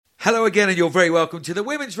Hello again, and you're very welcome to the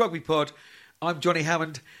Women's Rugby Pod. I'm Johnny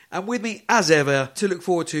Hammond, and with me, as ever, to look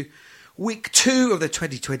forward to week 2 of the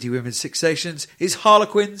 2020 Women's Six Nations is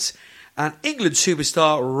Harlequins and England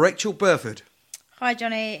superstar Rachel Burford. Hi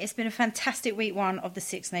Johnny, it's been a fantastic week 1 of the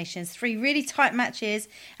Six Nations. 3 really tight matches,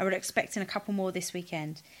 and we're expecting a couple more this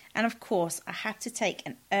weekend. And of course, I had to take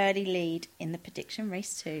an early lead in the prediction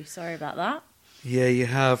race too. Sorry about that. Yeah, you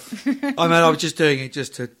have. I was just doing it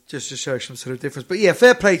just to show some sort of difference. But yeah,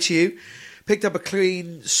 fair play to you. Picked up a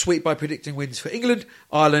clean sweep by predicting wins for England,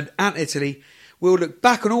 Ireland and Italy. We'll look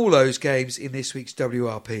back on all those games in this week's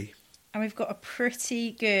WRP. And we've got a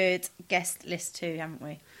pretty good guest list too, haven't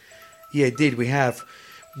we? Yeah, indeed we have.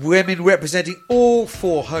 Women representing all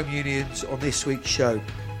 4 home unions on this week's show.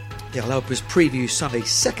 They'll help us preview Sunday's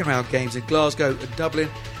second round games in Glasgow and Dublin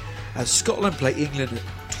as Scotland play England at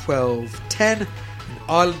 12:10 and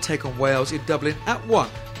Ireland take on Wales in Dublin at 1.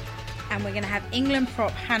 And we're going to have England prop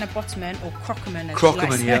Hannah Bottoman, or Crockerman as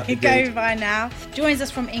Crockerman, she likes to go by now, joins us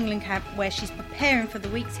from England camp where she's preparing for the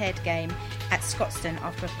week's head game at Scotstoun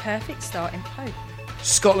after a perfect start in Poe.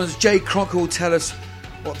 Scotland's Jay Crocker will tell us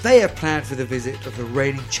what they have planned for the visit of the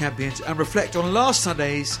reigning champions and reflect on last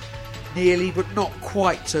Sunday's nearly but not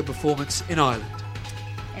quite so performance in Ireland.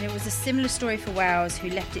 And it was a similar story for Wales, who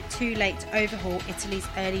left it too late to overhaul Italy's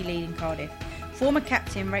early lead in Cardiff. Former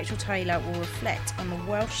captain Rachel Taylor will reflect on the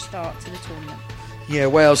Welsh start to the tournament. Yeah,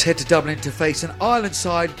 Wales head to Dublin to face an Ireland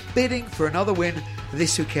side bidding for another win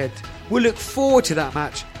this weekend. We'll look forward to that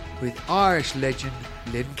match with Irish legend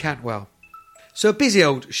Lynn Cantwell. So a busy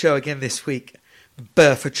old show again this week,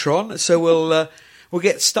 Burfatron. So we'll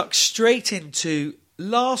get stuck straight into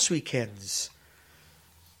last weekend's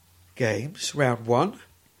games, round 1.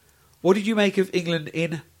 What did you make of England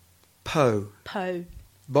in Poe? Poe.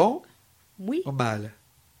 Bon? Oui. Or mal?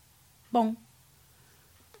 Bon.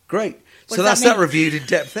 Great. What So that's that reviewed in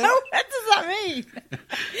depth then. Oh, what does that mean?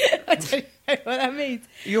 I don't know what that means.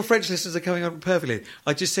 Your French listeners are coming on perfectly.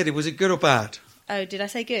 I just said it. Was it good or bad? Oh, did I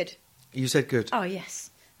say good? You said good. Oh, yes.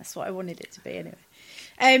 That's what I wanted it to be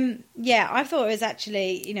anyway. Yeah, I thought it was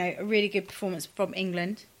actually, a really good performance from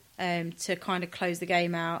England to kind of close the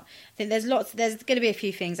game out. I think there's going to be a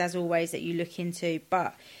few things, as always, that you look into,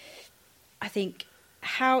 but I think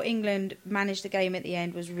how England managed the game at the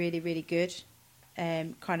end was really, really good.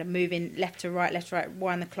 Kind of moving left to right,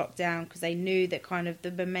 wind the clock down, because they knew that kind of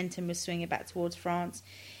the momentum was swinging back towards France.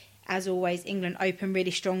 As always, England opened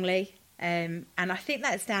really strongly. And I think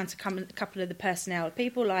that's down to a couple of the personnel.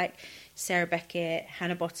 People like Sarah Beckett,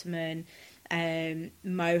 Hannah Bottoman,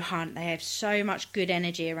 Mo Hunt, they have so much good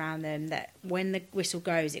energy around them that when the whistle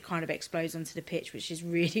goes, it kind of explodes onto the pitch, which is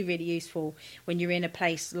really, really useful when you're in a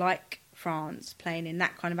place like France, playing in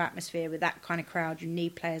that kind of atmosphere with that kind of crowd. You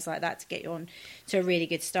need players like that to get you on to a really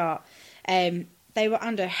good start. They were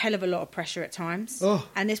under a hell of a lot of pressure at times.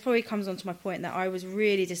 And this probably comes on to my point that I was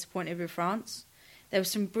really disappointed with France. There were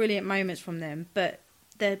some brilliant moments from them, but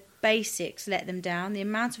the basics let them down. The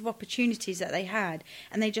amount of opportunities that they had,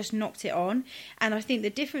 and they just knocked it on. And I think the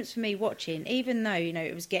difference for me watching, even though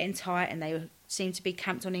it was getting tight and they seemed to be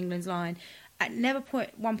camped on England's line, at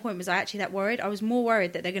one point was I actually that worried. I was more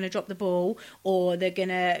worried that they're going to drop the ball, or they're going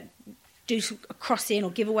to do a crossing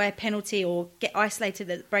or give away a penalty or get isolated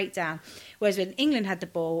at the breakdown. Whereas when England had the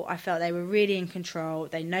ball, I felt they were really in control.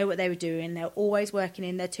 They know what they were doing. They're always working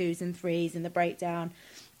in their 2s and 3s in the breakdown.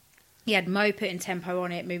 He had Mo putting tempo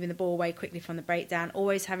on it, moving the ball away quickly from the breakdown,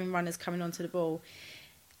 always having runners coming onto the ball.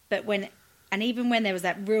 But even when there was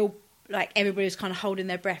that real, like everybody was kind of holding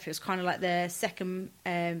their breath, it was kind of like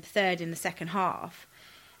the third in the second half,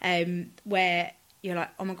 where you're like,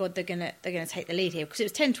 oh my God, they're gonna take the lead here, because it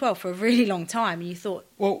was 10-12 for a really long time, and you thought,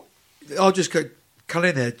 well, I'll just cut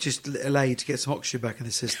in there, just allow you to get some oxygen back in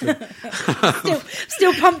the system.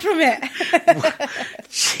 still pumped from it.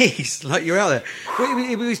 Jeez, like you're out there. Well,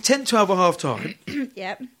 it was 10-12 at half time.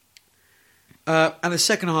 Yep. And the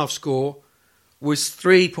second half score was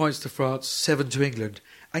 3 points to France, 7 to England,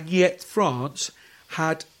 and yet France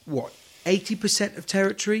had 80% of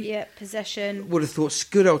territory? Yeah, possession. Would have thought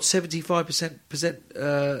good old 75%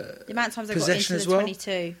 the amount of times they got into the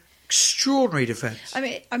 22. Extraordinary defence.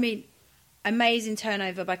 I mean, amazing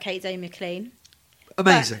turnover by Kate Day-McLean.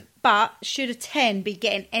 Amazing. But should a 10 be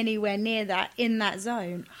getting anywhere near that in that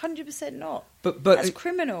zone? 100% not. But that's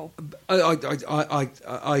criminal.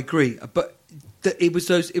 I agree. But it was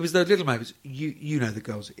those little moments. You know the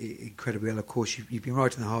girls incredibly well. Of course, you've been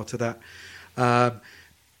right in the heart of that.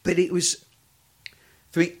 But it was,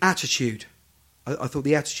 for me, attitude. I thought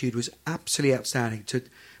the attitude was absolutely outstanding.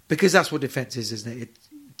 Because that's what defence is, isn't it?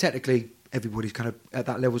 Technically, everybody's kind of at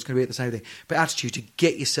that level is going to be at the same thing. But attitude to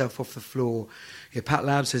get yourself off the floor. Pat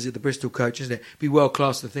Lamb says it, the Bristol coach, isn't it? Be world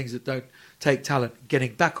class at the things that don't take talent.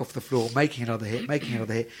 Getting back off the floor, making another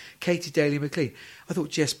hit. Katie Daly-McLean. I thought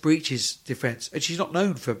Jess Breach's defence, and she's not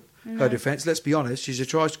known for her defence. Let's be honest, she's a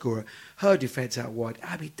try scorer. Her defence out wide,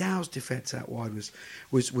 Abby Dow's defence out wide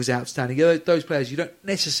was outstanding. Those players you don't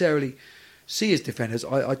necessarily see as defenders.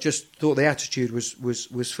 I just thought the attitude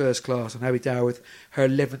was first class. And Abby Dow with her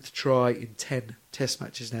 11th try in 10 Test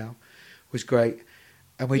matches now was great.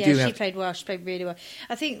 And she played well. She played really well.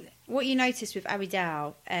 I think what you notice with Abby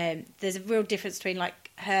Dow, there's a real difference between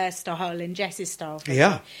like her style and Jess's style.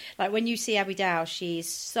 Yeah. Like when you see Abby Dow, she's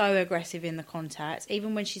so aggressive in the contact,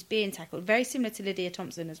 even when she's being tackled. Very similar to Lydia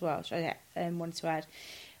Thompson as well, which I wanted to add.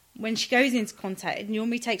 When she goes into contact, it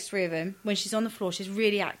normally takes 3 of them. When she's on the floor, she's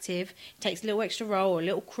really active, takes a little extra roll, a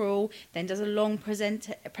little crawl, then does a long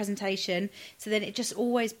presentation. So then it just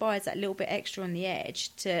always buys that little bit extra on the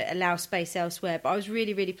edge to allow space elsewhere. But I was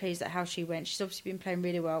really, really pleased at how she went. She's obviously been playing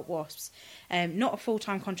really well at Wasps. Not a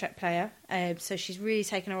full-time contract player, so she's really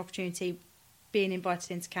taken her opportunity being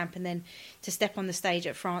invited into camp and then to step on the stage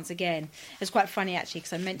at France again. It was quite funny, actually,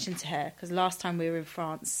 because I mentioned to her, because last time we were in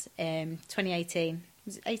France, 2018...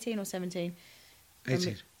 Was it 18 or 17?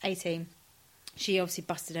 18. She obviously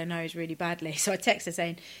busted her nose really badly. So I texted her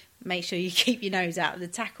saying, make sure you keep your nose out of the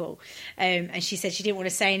tackle. And she said she didn't want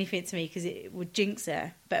to say anything to me because it would jinx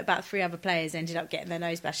her. But about 3 other players ended up getting their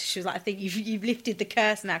nose bashed. She was like, I think you've lifted the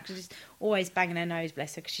curse now, because she's always banging her nose,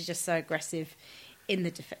 bless her, because she's just so aggressive in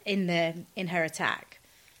her attack.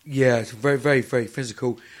 Yeah, it's very, very, very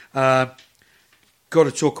physical. Got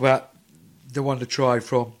to talk about the one to try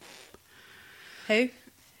from... Who?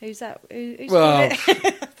 Who's that? Who's well,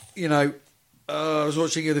 I was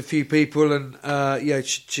watching with a few people, and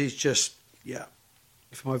she's just,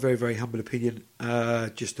 from my very, very humble opinion,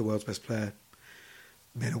 just the world's best player,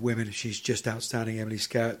 men or women. She's just outstanding, Emily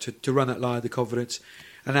Scout, to run that line, the confidence.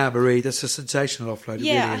 And Anne-Marie, that's a sensational offload.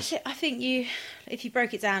 Yeah, really I think if you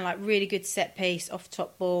broke it down, like really good set piece, off the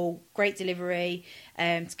top ball, great delivery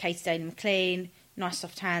to Katie Daly-McLean. Nice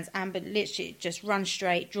soft hands. Amber literally just runs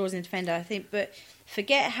straight, draws in the defender, I think. But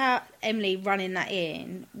forget how Emily running that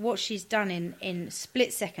in. What she's done in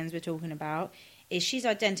split seconds we're talking about is she's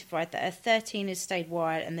identified that her 13 has stayed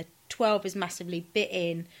wide and the 12 is massively bit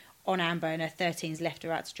in on Amber and her 13's left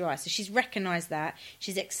her out to dry. So she's recognised that.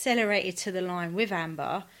 She's accelerated to the line with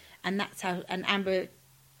Amber, and that's how an Amber,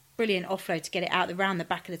 brilliant offload to get it out around the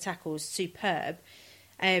back of the tackles, superb.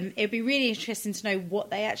 It'd be really interesting to know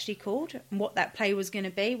what they actually called and what that play was going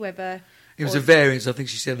to be. Whether it was a variance, I think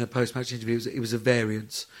she said in the post-match interview, it was a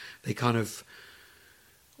variance. They kind of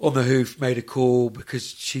on the hoof made a call because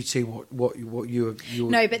she'd seen what you were.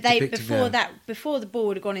 No, but before the ball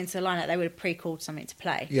would have gone into the lineup, they would have pre-called something to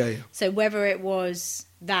play. Yeah. So whether it was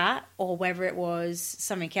that or whether it was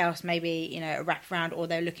something else, maybe a wrap around, or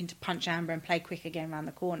they're looking to punch Amber and play quick again around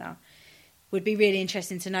the corner. Would be really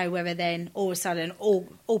interesting to know whether then all of a sudden all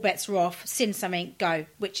bets are off, sin something, go,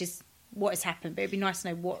 which is what has happened. But it'd be nice to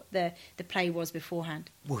know what the play was beforehand.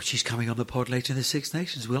 Well, she's coming on the pod later in the Six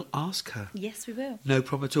Nations. We'll ask her. Yes, we will. No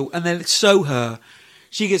problem at all. And then So Her,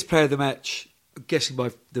 she gets player of the match, I'm guessing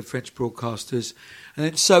by the French broadcasters. And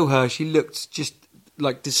then So Her, she looked just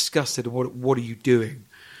like disgusted. And what are you doing?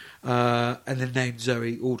 And then named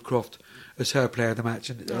Zoe Aldcroft as her player of the match.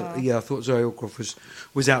 And I thought Zoe Aldcroft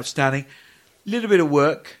was outstanding. Little bit of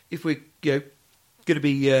work, if we're going to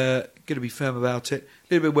be firm about it.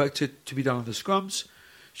 A little bit of work to be done on the scrums.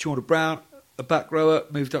 Shauna Brown, a back rower,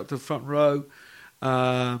 moved up to the front row.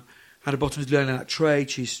 Hannah Bottom's learning that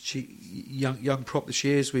trade. She's young prop that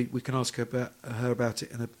she is. We can ask her about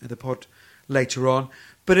it in the pod later on.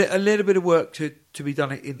 But a little bit of work to be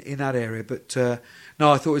done in that area. But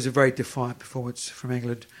no, I thought it was a very defiant performance from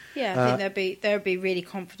England. Yeah, I think they'll be really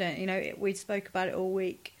confident. We spoke about it all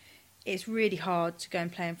week. It's really hard to go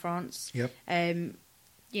and play in France. Yep.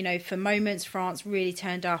 For moments, France really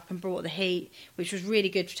turned up and brought the heat, which was really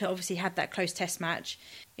good to obviously have that close test match.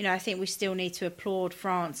 I think we still need to applaud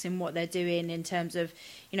France in what they're doing in terms of,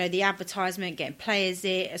 the advertisement,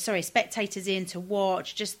 getting spectators in to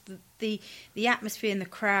watch, just the atmosphere in the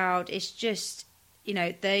crowd. It's just,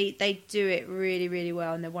 they do it really, really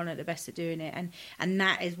well, and they're one of the best at doing it. And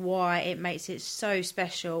that is why it makes it so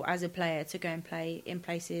special as a player to go and play in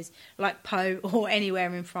places like Pau or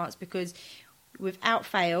anywhere in France, because without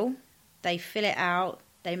fail, they fill it out,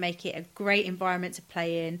 they make it a great environment to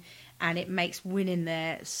play in, and it makes winning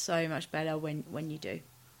there so much better when you do.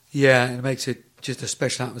 Yeah, and it makes it just a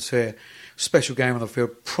special atmosphere, special game on the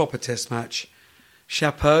field, proper test match.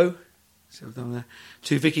 Chapeau So we've done there.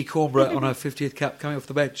 To Vicky Cornborough on her 50th cap, coming off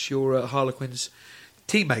the bench, your Harlequins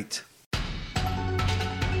teammate.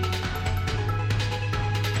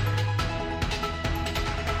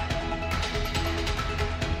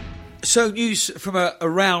 So news from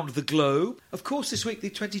around the globe. Of course, this week the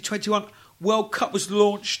 2021 World Cup was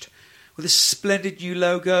launched with a splendid new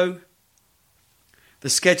logo. The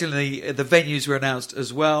schedule and the venues were announced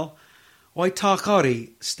as well.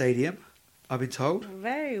 Waitakere Stadium, I've been told.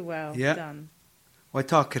 Very well done.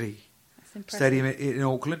 Waitakere That's impressive. Stadium in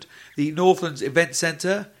Auckland. The Northlands Event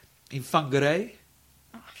Centre in Whangarei.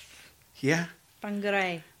 Yeah.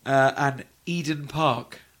 Whangarei. And Eden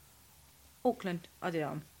Park. Auckland. I did it.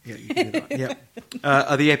 Yeah, you can do that. Yeah,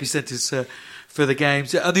 are the epicentres for the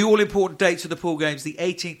games. And the all-important dates of the pool games, the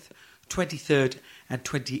 18th, 23rd and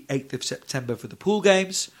 28th of September for the pool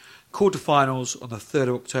games. Quarterfinals on the 3rd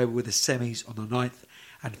of October with the semis on the 9th.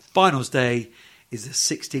 And finals day is the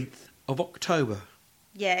 16th of October.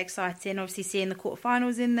 Yeah, exciting. Obviously seeing the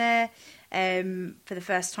quarterfinals in there for the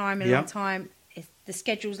first time in a long time. The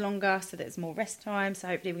schedule's longer, so there's more rest time. So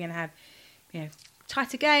hopefully we're going to have,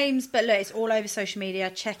 tighter games. But look, it's all over social media.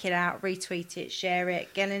 Check it out, retweet it, share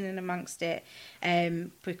it, get in and amongst it,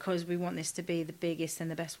 because we want this to be the biggest and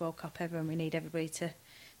the best World Cup ever, and we need everybody to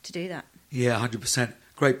do that. Yeah, 100%.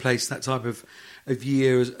 Great place that time of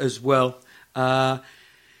year as well.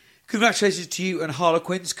 Congratulations to you and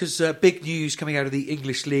Harlequins, because big news coming out of the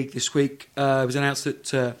English League this week. It was announced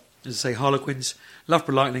that, as I say, Harlequins,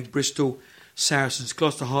 Loughborough Lightning, Bristol, Saracens,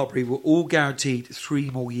 Gloucester Hartpury were all guaranteed 3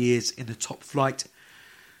 more years in the top flight,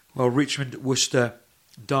 while Richmond, Worcester,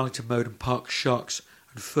 Darlington, Mowden Park, Sharks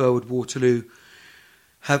and Furwood Waterloo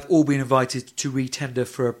have all been invited to re-tender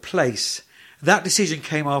for a place. That decision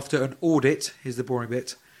came after an audit, here's the boring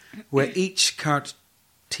bit, where each current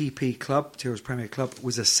TP club, Tyrrell's Premier Club,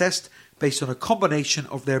 was assessed based on a combination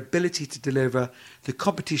of their ability to deliver the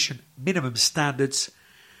competition minimum standards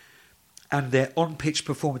and their on-pitch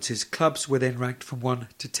performances. Clubs were then ranked from 1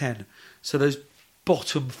 to 10. So those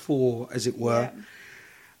bottom 4, as it were,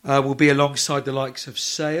 will be alongside the likes of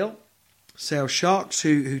Sale Sharks,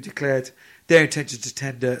 who declared their intention to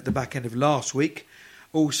tender at the back end of last week.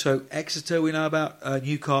 Also Exeter, we know about,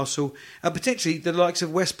 Newcastle, and potentially the likes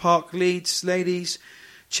of West Park, Leeds Ladies,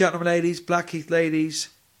 Cheltenham Ladies, Blackheath Ladies,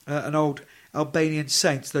 and Old Albanian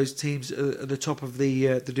Saints. Those teams at the top of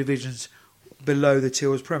the divisions below the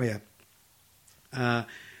Tyrrell's Premier.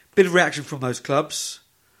 Bit of reaction from those clubs.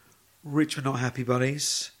 Richmond not happy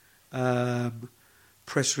bunnies.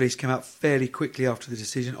 Press release came out fairly quickly after the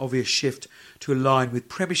decision. Obvious shift to align with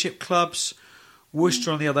Premiership clubs.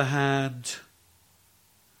 Worcester, on the other hand,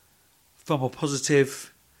 far more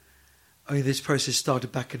positive. I mean, this process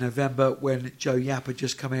started back in November when Joe Yapp had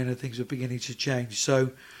just come in and things were beginning to change.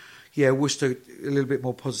 So, yeah, Worcester a little bit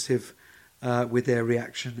more positive with their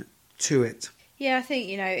reaction to it. Yeah, I think,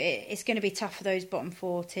 it's going to be tough for those bottom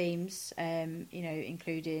 4 teams,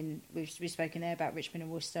 including, we've spoken there about Richmond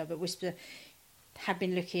and Worcester, but Worcester have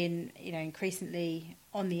been looking, increasingly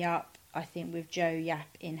on the up, I think, with Joe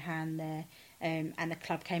Yapp in hand there. And the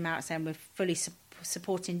club came out saying we're fully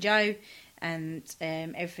supporting Joe and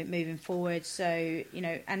everything moving forward. So,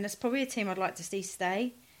 and that's probably a team I'd like to see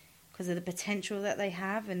stay because of the potential that they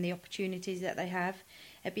have and the opportunities that they have.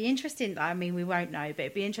 It'd be interesting, I mean, we won't know, but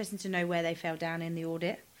it'd be interesting to know where they fell down in the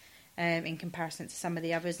audit in comparison to some of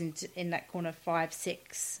the others in that corner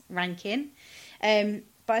 5-6 ranking.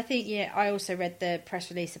 But I think, I also read the press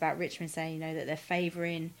release about Richmond saying, that they're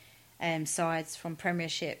favouring sides from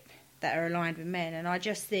Premiership that are aligned with men. And I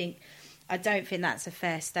don't think that's a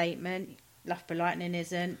fair statement. Loughborough Lightning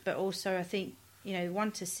isn't. But also I think,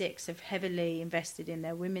 1 to 6 have heavily invested in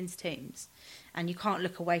their women's teams. And you can't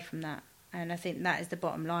look away from that. And I think that is the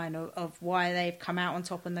bottom line of why they've come out on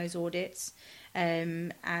top on those audits.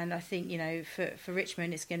 And I think, for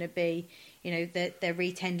Richmond, it's going to be, they're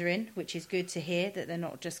re-tendering, which is good to hear, that they're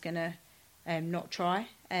not just going to not try.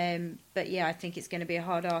 But, yeah, I think it's going to be a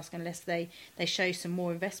hard ask unless they show some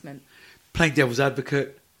more investment. Playing devil's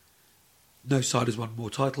advocate, no side has won more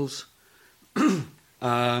titles. In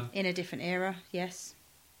a different era, yes.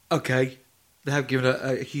 Okay, they have given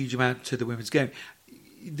a huge amount to the women's game.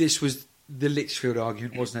 This was the Litchfield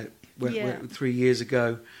argument, wasn't it? Where 3 years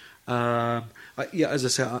ago. As I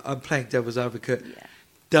said, I'm playing devil's advocate. Yeah.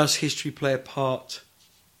 Does history play a part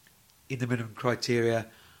in the minimum criteria?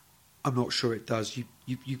 I'm not sure it does.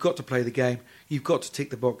 You've got to play the game. You've got to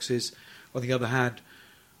tick the boxes. On the other hand,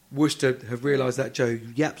 Worcester have realised that. Joe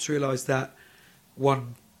Yapp's realised that.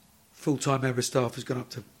 One full-time member of staff has gone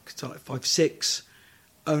up to 5-6.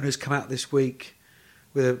 Owners come out this week.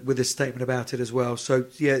 with a statement about it as well. So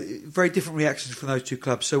yeah, very different reactions from those two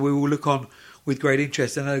clubs. So we will look on with great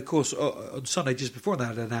interest. And of course, on Sunday, just before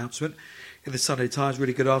that announcement, in the Sunday Times,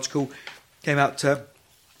 really good article came out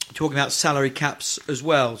talking about salary caps as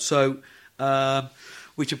well. So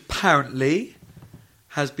which apparently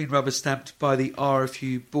has been rubber stamped by the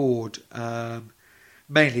RFU board,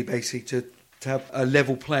 mainly basically to have a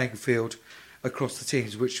level playing field across the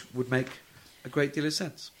teams, which would make a great deal of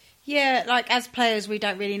sense. Yeah, like as players, we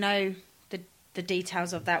don't really know the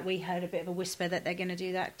details of that. We heard a bit of a whisper that they're going to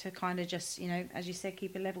do that to kind of just, as you said,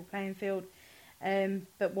 keep a level playing field.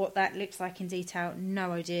 But what that looks like in detail,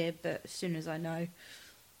 no idea. But as soon as I know,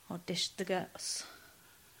 I'll dish the guts.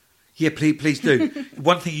 Yeah, please do.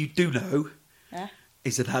 One thing you do know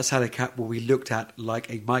is that salary cap will be looked at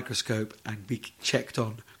like a microscope and be checked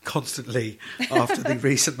on constantly after the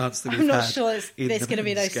recent months that we've had. I'm not sure there's going to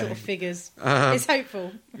be those sort of figures. It's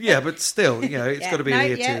hopeful. Yeah, but still, it's got to be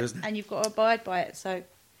adhered to, isn't it? And you've got to abide by it. So,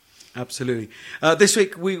 absolutely. This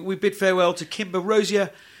week we bid farewell to Kimber Rosier,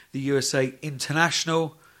 the USA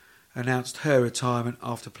international, announced her retirement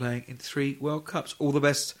after playing in 3 World Cups. All the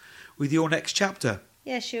best with your next chapter.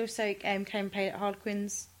 Yeah, she also came and played at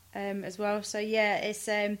Harlequins as well. So yeah, it's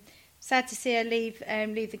sad to see her leave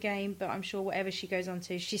the game, but I'm sure whatever she goes on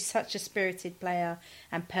to, she's such a spirited player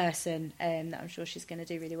and person that I'm sure she's going to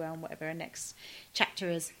do really well in whatever her next chapter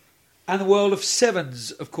is. And the world of sevens,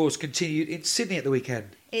 of course, continued in Sydney at the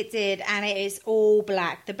weekend. It did, and it is all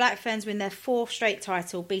black. The Black Ferns win their 4th straight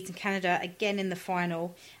title, beating Canada again in the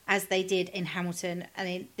final, as they did in Hamilton.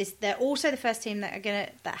 And they're also the first team that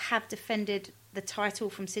have defended the title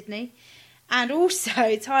from Sydney. And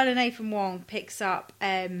also, Tyler Nathan Wong picks up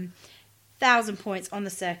 1,000 points on the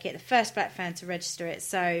circuit, the first Black Fern to register it.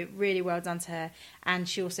 So really well done to her. And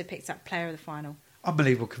she also picked up player of the final.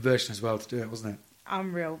 Unbelievable conversion as well to do it, wasn't it?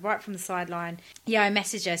 Unreal, right from the sideline. Yeah, I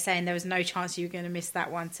messaged her saying there was no chance you were going to miss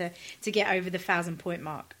that one to get over the 1,000-point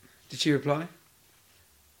mark. Did she reply?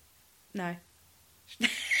 No. You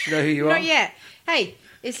know who you are? Not yet. Hey,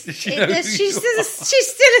 she's still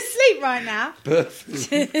asleep right now.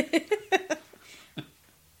 Perfect.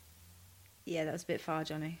 Yeah, that was a bit far,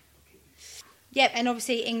 Johnny. Yep, and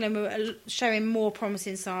obviously England were showing more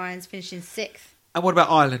promising signs, finishing 6th. And what about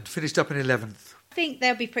Ireland? Finished up in 11th. I think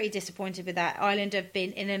they'll be pretty disappointed with that. Ireland have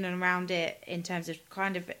been in and around it in terms of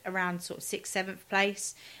kind of around sort of 6th, 7th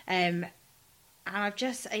place. And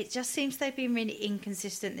it just seems they've been really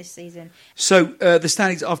inconsistent this season. So the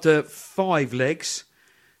standings after 5 legs,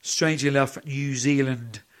 strangely enough, New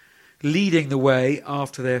Zealand leading the way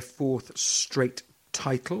after their 4th straight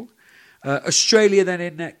title. Australia then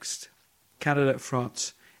in next, Canada,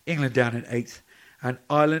 France, England down in 8th, and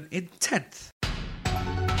Ireland in 10th.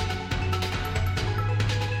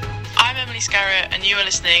 I'm Emily Scarrett, and you are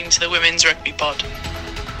listening to the Women's Rugby Pod.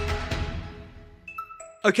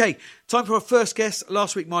 Okay, time for our first guest.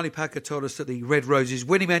 Last week, Marnie Packer told us that the Red Roses'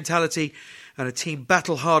 winning mentality and a team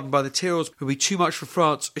battle-hardened by the Tyrrells would be too much for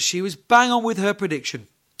France. She was bang on with her prediction.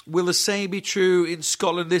 Will the same be true in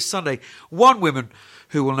Scotland this Sunday? One woman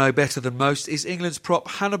who will know better than most is England's prop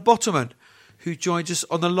Hannah Bottoman, who joins us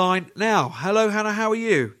on the line now. Hello, Hannah, how are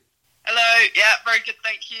you? Hello, yeah, very good,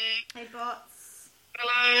 thank you. Hey, Bots.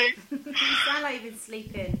 Hello. You sound like you've been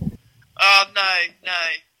sleeping. Oh, no.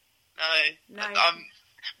 I'm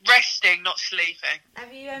resting, not sleeping.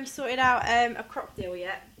 Have you sorted out a crop deal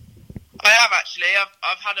yet? I have actually.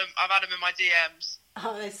 I've had them in my DMs.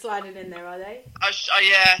 Oh, they're sliding in there, are they? Slid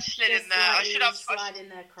Just in there. I should have slide in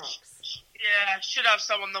their Crocs. Yeah, should have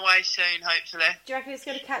some on the way soon, hopefully. Do you reckon it's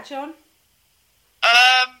going to catch on?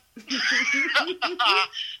 Would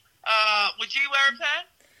you wear a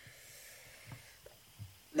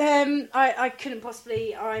pair? I couldn't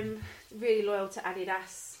possibly. I'm really loyal to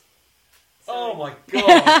Adidas. So. Oh my God!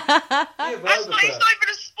 It's not even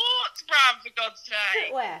a sports brand, for God's sake.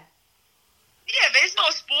 Footwear. Yeah, but it's not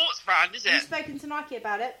a sports brand, is it? Have you spoken to Nike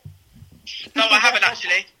about it? No, I haven't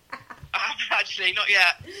actually. Not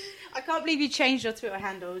yet. I can't believe you changed your Twitter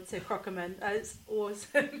handle to Crockerman. That's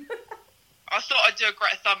awesome. I thought I'd do a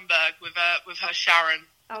Greta Thunberg with her Sharon.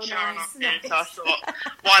 Oh, Sharon nice. So I thought,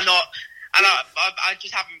 why not? And I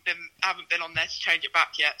just haven't been on there to change it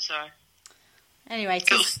back yet. So anyway,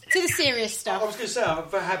 to the serious stuff. I was going to say I'm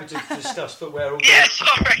very happy to discuss footwear all day. Yeah,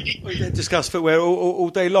 sorry. We can discuss footwear all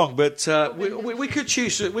day long, but we could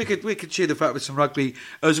choose. We could chew the fat with some rugby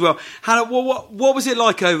as well. Hannah, what was it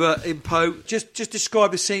like over in Po? Just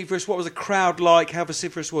describe the scene for us. What was the crowd like? How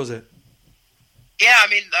vociferous was it? Yeah, I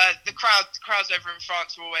mean the crowds over in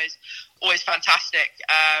France were always fantastic.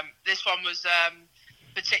 This one was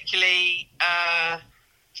particularly how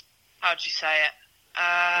do you say it?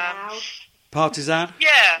 Loud. Partisan?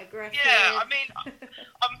 Yeah, Aggressive. yeah. I mean,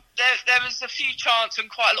 there was a few chants and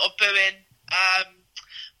quite a lot of booing,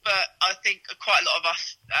 but I think quite a lot of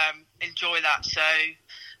us enjoy that. So,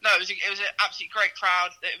 no, it was an absolutely great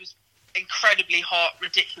crowd. It was incredibly hot,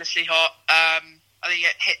 ridiculously hot. I think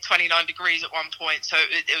it hit 29 degrees at one point, so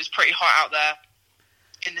it was pretty hot out there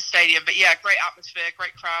in the stadium. But yeah, great atmosphere,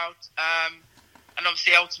 great crowd, and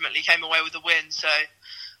obviously ultimately came away with a win. So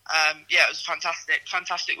yeah, it was a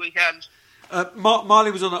fantastic weekend.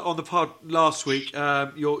 Marley was on the pod last week.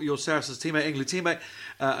 Your Saracens teammate, England teammate,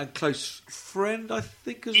 and close friend, I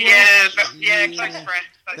think, as well. Yeah, close friend.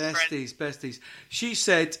 Besties. She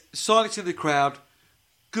said, silencing the crowd,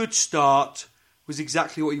 good start, was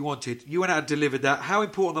exactly what you wanted. You went out and delivered that. How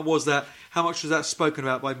important was that? How much was that spoken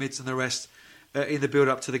about by Mids and the rest in the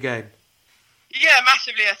build-up to the game? Yeah,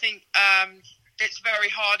 massively. I think it's very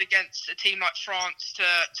hard against a team like France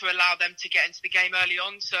to allow them to get into the game early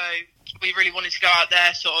on. So we really wanted to go out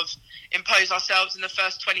there, sort of impose ourselves in the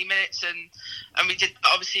first 20 minutes, and we did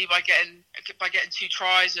obviously by getting 2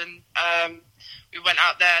 tries, and we went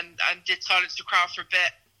out there and did silence the crowd for a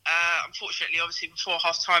bit. Unfortunately, obviously before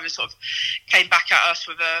half time, it sort of came back at us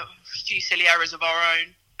with a few silly errors of our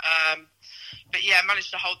own. But yeah,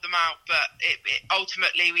 managed to hold them out. But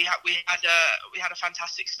ultimately, we had a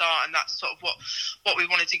fantastic start, and that's sort of what we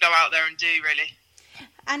wanted to go out there and do, really.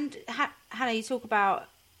 And Hannah, you talk about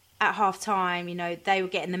at half time, they were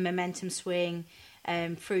getting the momentum swing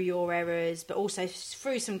through your errors, but also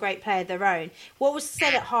through some great play of their own. What was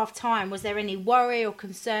said at half time? Was there any worry or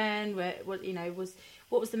concern?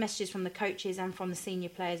 What was the messages from the coaches and from the senior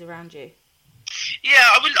players around you? Yeah,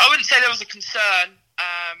 I wouldn't say there was a concern.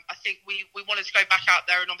 I think we wanted to go back out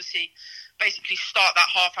there and obviously basically start that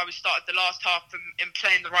half how we started the last half and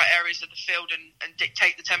play in the right areas of the field and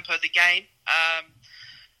dictate the tempo of the game.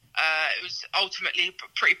 It was ultimately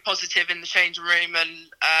pretty positive in the changing room, and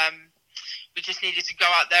we just needed to go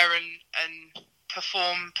out there and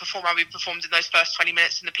perform how we performed in those first 20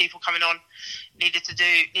 minutes, and the people coming on needed to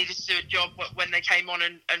do a job when they came on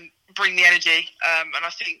and bring the energy, and I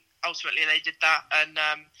think ultimately they did that, and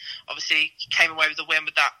obviously came away with the win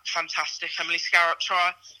with that fantastic Emily Scarrott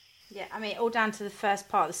try. Yeah, I mean, all down to the first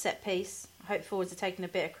part of the set piece. I hope forwards are taking a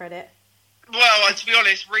bit of credit. Well, to be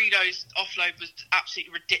honest, Rido's offload was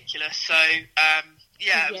absolutely ridiculous, so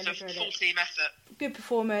yeah, it was a full team effort. Good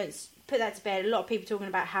performance. Put that to bed. A lot of people talking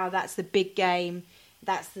about how that's the big game,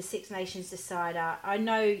 that's the Six Nations decider. I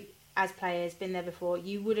know as players, been there before,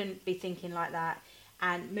 you wouldn't be thinking like that.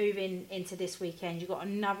 And moving into this weekend, you've got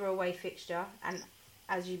another away fixture, and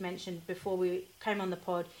as you mentioned before we came on the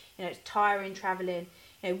pod, it's tiring travelling.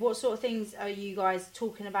 What sort of things are you guys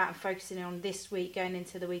talking about and focusing on this week going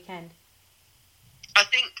into the weekend? I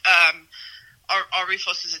think our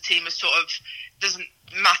ethos as a team is sort of, doesn't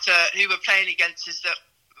matter who we're playing against, is that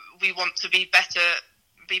we want to be better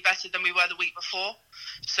than we were the week before.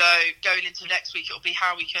 So going into next week, it'll be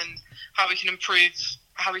how we can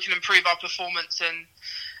improve our performance and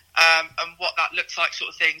what that looks like, sort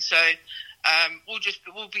of thing. So we'll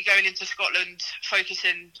be going into Scotland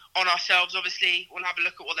focusing on ourselves. Obviously, we'll have a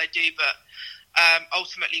look at what they do, but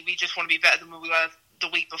ultimately we just want to be better than we were the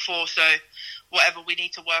week before. So whatever we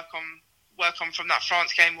need to work on from that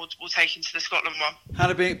France game, we'll take into the Scotland one.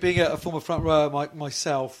 Hannah, being a former front rower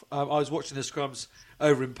myself, I was watching the scrums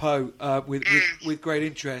over in Po with great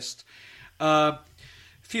interest. A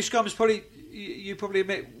few scrums probably you probably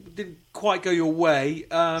admit didn't quite go your way.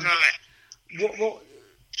 No. What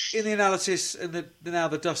in the analysis and now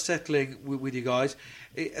the dust settling with you guys,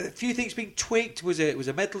 a few things being tweaked. Was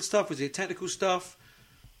it mental stuff? Was it technical stuff?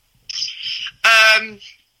 Well,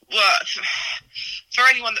 for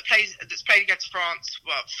anyone that's played against France,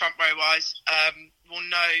 well, front row wise, will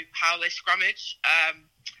know how they scrummage. I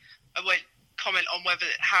won't comment on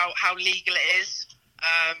how legal it is.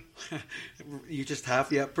 You just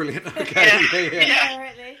have, yeah, brilliant. Okay,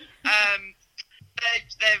 yeah.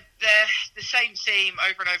 They're the same theme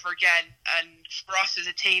over and over again, and for us as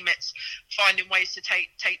a team, it's finding ways to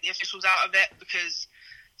take the officials out of it, because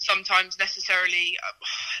sometimes necessarily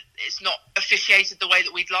it's not officiated the way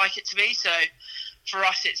that we'd like it to be. So for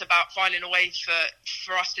us, it's about finding a way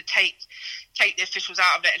for us to take the officials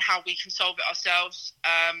out of it and how we can solve it ourselves.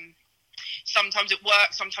 Sometimes it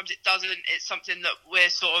works, sometimes it doesn't. It's something that we're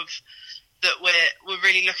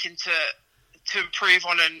really looking to improve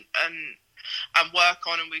on and work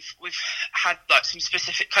on, and we've had like some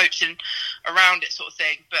specific coaching around it, sort of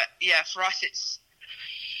thing. But yeah, for us,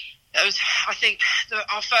 I think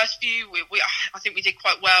our first few, I think we did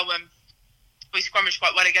quite well when we scrummaged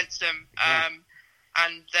quite well against them,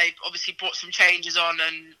 and they obviously brought some changes on,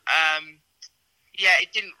 and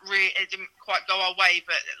it didn't quite go our way.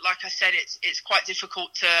 But like I said, it's quite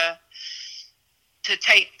difficult to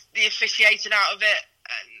take the officiating out of it,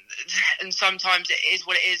 and sometimes it is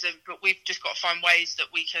what it is. But we've just got to find ways that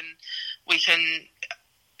we can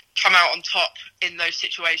come out on top in those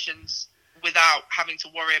situations without having to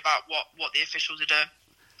worry about what the officials are doing.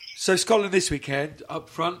 So Scotland this weekend up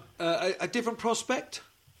front, a different prospect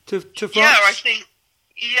to France. Yeah, I think.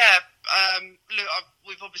 Yeah, look,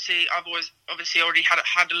 I've always already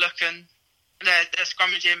had a look, and their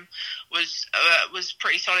scrummaging was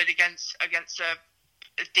pretty solid against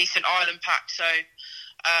a decent Ireland pack. So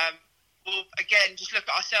we'll again just look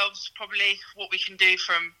at ourselves, probably what we can do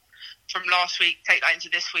from last week, take that into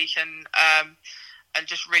this week, and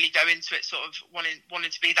just really go into it sort of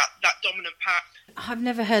wanting to be that dominant pack. I've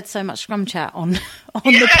never heard so much scrum chat on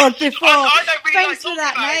the pod before. I don't really Thanks like for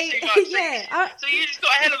that, mate. So you just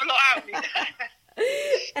got a hell of a lot out of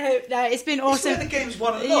me. No, it's been awesome. The game's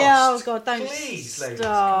won and lost. Yeah, oh God, don't Please,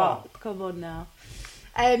 stop. ladies, Come on now.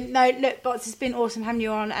 No, look, Bots, it's been awesome having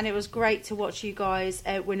you on, and it was great to watch you guys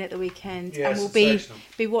win at the weekend. Yeah, and we'll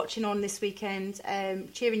be watching on this weekend,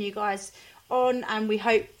 cheering you guys on, and we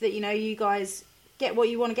hope that you guys get what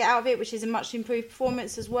you want to get out of it, which is a much improved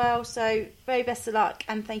performance as well. So very best of luck,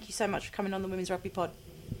 and thank you so much for coming on the Women's Rugby Pod.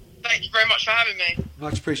 Thank you very much for having me.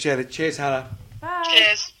 Much appreciated. Cheers, Hannah. Bye.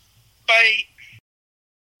 Cheers. Bye.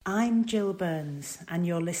 I'm Jill Burns, and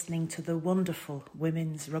you're listening to the wonderful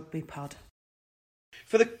Women's Rugby Pod.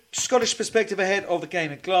 For the Scottish perspective ahead of the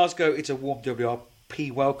game in Glasgow, it's a warm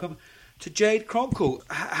WRP welcome to Jade Kronkle.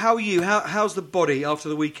 How are you? How's the body after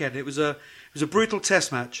the weekend? It was a brutal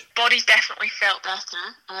test match. Body's definitely felt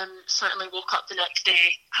better. Certainly woke up the next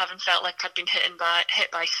day having felt like I'd been hit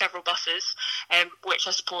by several buses, which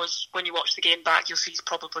I suppose when you watch the game back you'll see is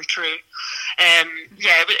probably true.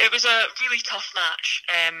 It was a really tough match.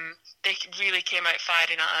 They really came out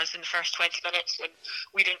firing at us in the first 20 minutes, and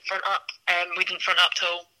we didn't front up. We didn't front up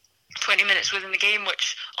till 20 minutes within the game,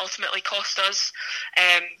 which ultimately cost us.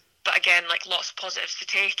 But again, lots of positives to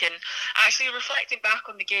take. And actually reflecting back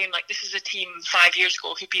on the game, this is a team 5 years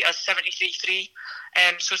ago who beat us 73-3.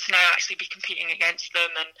 So to now actually be competing against them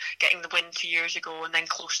and getting the win 2 years ago and then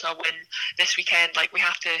close to a win this weekend, we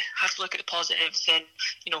have to look at the positives and,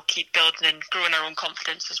 keep building and growing our own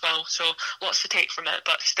confidence as well. So lots to take from it,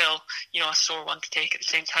 but still, a sore one to take at the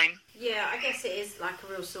same time. Yeah, I guess it is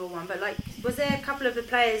a real sore one. But was there a couple of the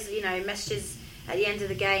players, messages at the end of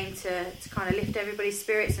the game to kind of lift everybody's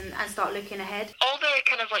spirits and start looking ahead? All the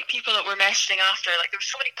kind of people that were messaging after, there were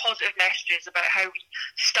so many positive messages about how we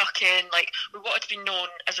stuck in, we wanted to be known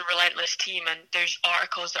as a relentless team, and there's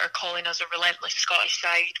articles that are calling us a relentless Scottish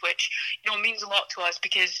side, which means a lot to us,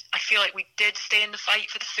 because I feel like we did stay in the fight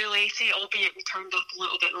for the full 80, albeit we turned up a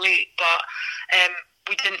little bit late, but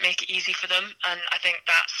we didn't make it easy for them, and I think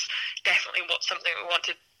that's definitely something we want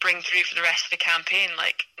to bring through for the rest of the campaign.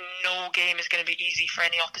 No game is going to be easy for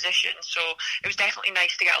any opposition, so it was definitely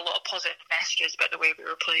nice to get a lot of positive messages about the way we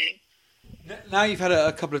were playing. Now you've had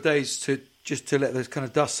a couple of days to let the kind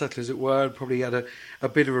of dust settle, as it were, and probably had a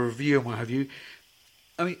bit of a review and what have you.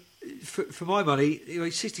 I mean, for my money,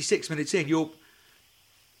 66 minutes in,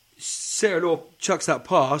 Sarah Law chucks that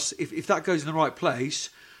pass. If that goes in the right place,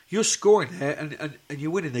 you're scoring there and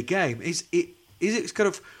you're winning the game. Is it kind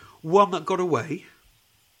of one that got away?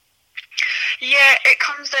 Yeah, it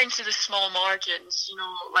comes down to the small margins.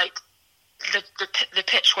 The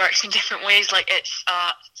pitch works in different ways. It's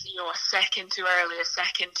a second too early, a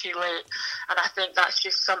second too late, and I think that's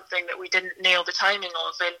just something that we didn't nail the timing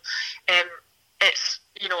of. And it's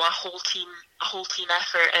a whole team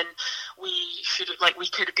effort, and we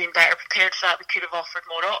could have been better prepared for that. We could have offered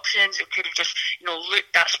more options. It could have just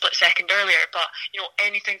looked that split second earlier. But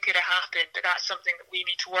anything could have happened. But that's something that we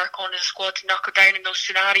need to work on as a squad to knuckle down in those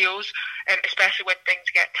scenarios, especially when things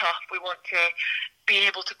get tough. We want to be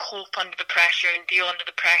able to cope under the pressure and deal under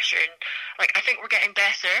the pressure. And I think we're getting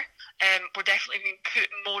better. We're definitely being put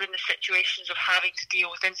more in the situations of having to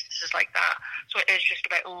deal with instances like that. So it is just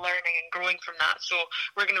about learning and growing from that. So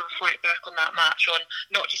we're going to reflect back on that match, on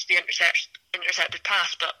not just the intercepted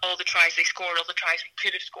pass, but all the tries they scored, all the tries we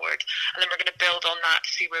could have scored, and then we're going to build on that to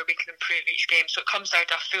see where we can improve each game. So it comes down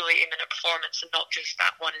to a full 80-minute performance and not just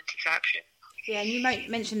that one interception. Yeah, and you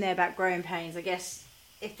mentioned there about growing pains. I guess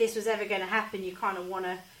if this was ever going to happen, you kind of want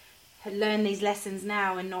to learn these lessons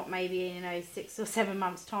now and not maybe in 6 or 7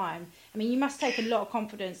 months' time. I mean, you must take a lot of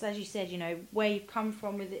confidence, as you said, where you've come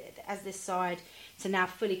from with it as this side to now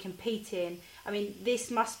fully competing. I mean,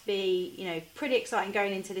 this must be pretty exciting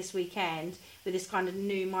going into this weekend with this kind of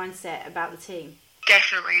new mindset about the team.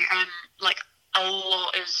 Definitely, a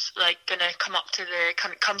lot is going to come up to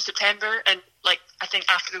come September, and like, I think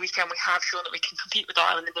after the weekend we have shown that we can compete with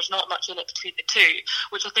Ireland, and there's not much in it between the two,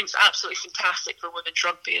 which I think is absolutely fantastic for women's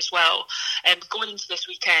rugby as well. And going into this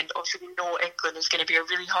weekend, obviously we know England is going to be a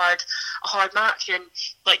really hard match, and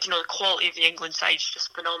like, you know, the quality of the England side is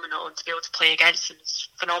just phenomenal, and to be able to play against them is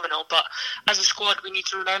phenomenal. But as a squad, we need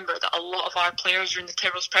to remember that a lot of our players are in the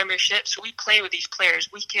Tyrrell's Premiership, so we play with these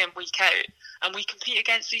players week in, week out, and we compete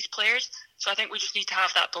against these players. So I think we just need to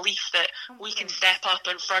have that belief that we can step up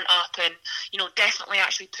and front up and, you know, definitely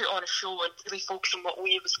actually put on a show and really focus on what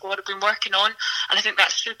we as a squad have been working on. And I think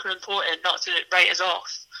that's super important, not to write us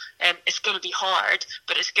off. It's going to be hard,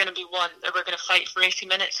 but it's going to be one that we're going to fight for 80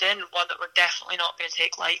 minutes in, and one that we're definitely not going to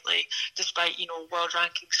take lightly, despite, you know, world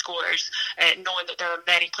ranking scores, knowing that there are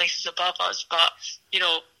many places above us. But, you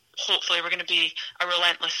know, hopefully we're going to be a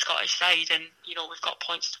relentless Scottish side, and, you know, we've got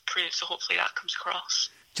points to prove, so hopefully that comes across.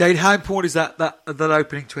 Jade, how important is that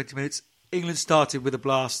opening 20 minutes? England started with a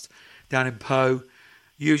blast down in Po.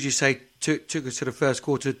 You, as you say, took us to the first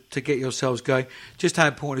quarter to get yourselves going. Just how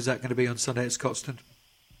important is that going to be on Sunday at Scotstoun?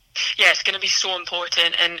 Yeah, it's going to be so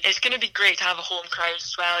important, and it's going to be great to have a home crowd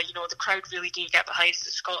as well. You know, the crowd really do get behind us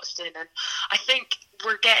at Scotstoun, and I think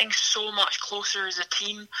we're getting so much closer as a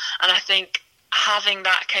team, and I think having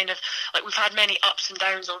that kind of, like, we've had many ups and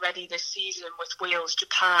downs already this season with Wales,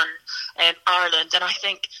 Japan, Ireland, and I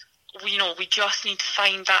think, you know, we just need to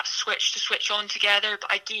find that switch on together. But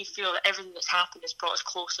I do feel that everything that's happened has brought us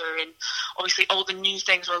closer, and obviously all the new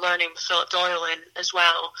things we're learning with Philip Doyle in as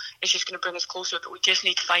well is just going to bring us closer. But we just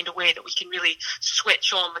need to find a way that we can really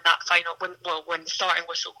switch on when that final, when the starting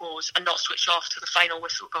whistle goes, and not switch off till the final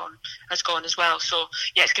whistle has gone as well. So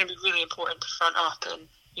yeah, it's going to be really important to front up and,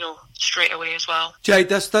 you know, straight away as well. Jade,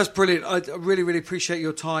 that's brilliant. I really, really appreciate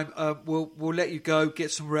your time. We'll let you go, get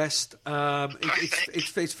some rest.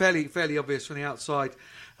 It's fairly obvious from the outside,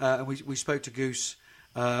 and we spoke to Goose,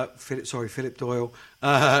 Philip Doyle,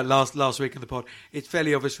 last week in the pod. It's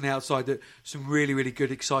fairly obvious from the outside that some really, really good,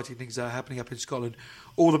 exciting things are happening up in Scotland.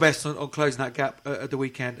 All the best on closing that gap at the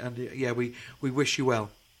weekend, and yeah, we wish you well.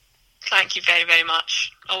 Thank you very, very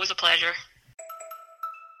much. Always a pleasure.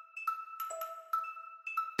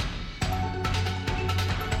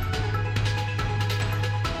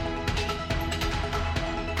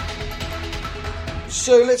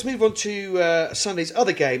 So let's move on to Sunday's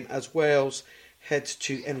other game as Wales head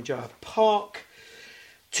to Energy Park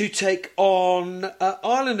to take on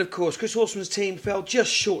Ireland, of course. Chris Horsman's team fell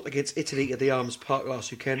just short against Italy at the Arms Park last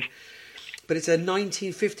weekend, but it's a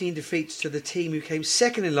 19-15 defeat to the team who came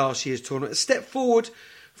second in last year's tournament. A step forward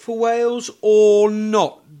for Wales or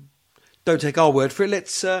not? Don't take our word for it.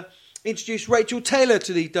 Let's introduce Rachel Taylor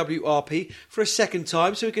to the WRP for a second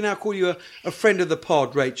time, so we can now call you a friend of the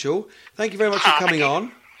pod, Rachel. Thank you very much for coming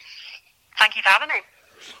on. Thank you for having me.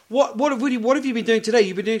 What have you been doing today?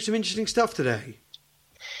 You've been doing some interesting stuff today.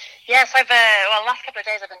 Yes, I've last couple of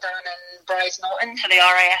days I've been down in Bryce Norton to the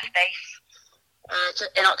RAF base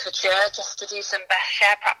in Oxfordshire just to do some best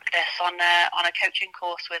share practice on a coaching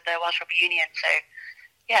course with the Welsh Rugby Union. So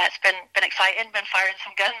yeah, it's been exciting. Been firing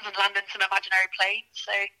some guns and landing some imaginary planes.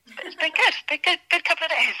 So it's been good. Good couple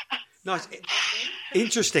of days. Nice,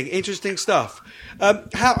 interesting stuff.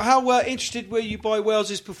 How interested were you by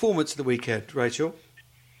Wales's performance at the weekend, Rachel?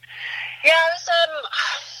 Yeah,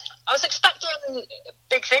 I was expecting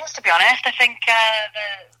big things, to be honest. I think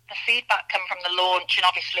the feedback come from the launch, and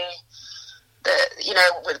obviously,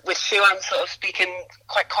 with Shuan sort of speaking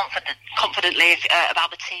quite confidently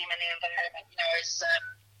about the team and the environment. You know, I was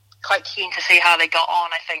quite keen to see how they got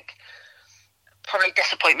on. I think probably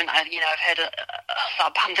disappointment. I've heard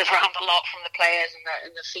that banded around a lot from the players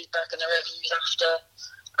and the feedback and the reviews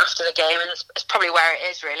after the game, and it's probably where it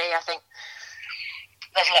is really. I think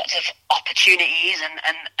there's lots of opportunities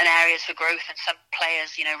and areas for growth, and some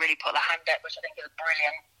players, really put their hand up, which I think is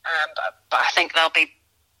brilliant. But I think they'll be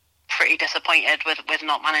pretty disappointed with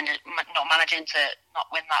not managing to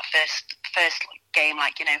not win that first game.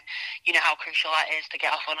 Like, you know how crucial that is to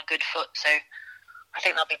get off on a good foot. So I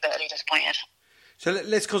think they'll be bitterly disappointed. So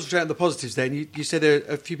let's concentrate on the positives then. You said there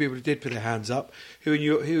are a few people who did put their hands up. Who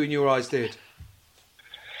in your eyes did?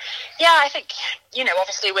 Yeah, I think,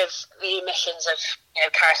 obviously with the omissions of,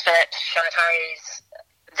 Karis Phillips, Sinead Harries,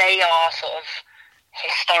 they are sort of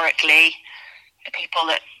historically the people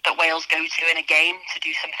that Wales go to in a game to do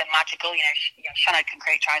something magical. Sinead can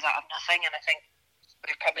create tries out of nothing, and I think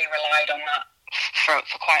we've probably relied on that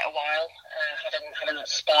for quite a while, having that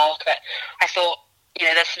spark. But I thought,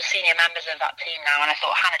 there's some senior members of that team now, and I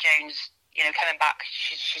thought Hannah Jones, coming back,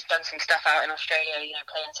 she's done some stuff out in Australia,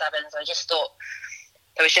 playing sevens. I just thought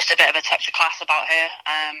there was just a bit of a touch of class about her.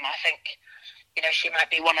 I think, she might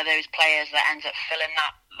be one of those players that ends up filling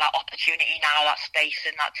that opportunity now, that space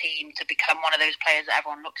in that team to become one of those players that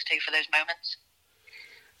everyone looks to for those moments.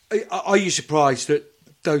 Are you surprised that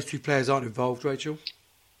those two players aren't involved, Rachel?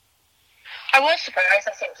 I was surprised.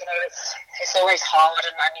 I think, it's always hard,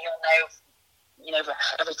 and you'll know,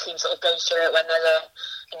 every team sort of goes through it when there's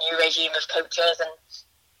a new regime of coaches, and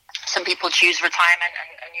some people choose retirement,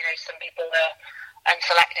 and some people are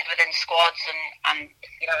unselected within squads, and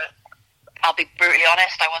I'll be brutally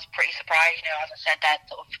honest, I was pretty surprised. As I said, they're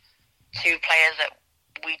sort of two players that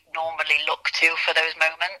we normally look to for those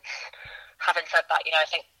moments. Having said that, I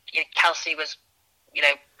think Kelsey was,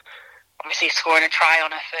 obviously scoring a try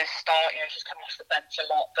on her first start. She's coming off the bench a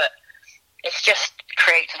lot, but it just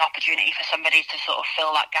creates an opportunity for somebody to sort of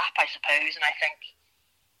fill that gap, I suppose. And I think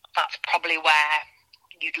that's probably where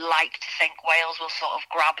you'd like to think Wales will sort of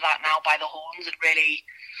grab that now by the horns and really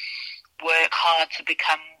work hard to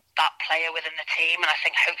become that player within the team. And I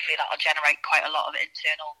think hopefully that'll generate quite a lot of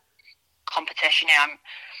internal competition. I'm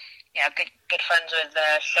good friends with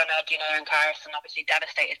Sinead, and Karis, and obviously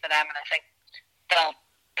devastated for them. And I think they'll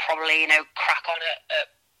probably, crack on at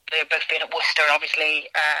they're both being at Worcester,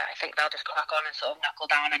 obviously. I think they'll just crack on and sort of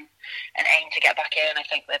knuckle down and aim to get back in. I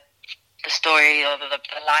think that the story or the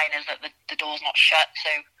line is that the door's not shut,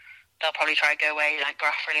 so they'll probably try to go away,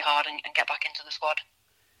 graft really hard and get back into the squad.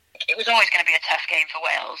 It was always going to be a tough game for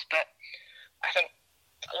Wales, but I think,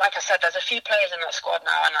 like I said, there's a few players in that squad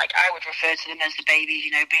now, and I would refer to them as the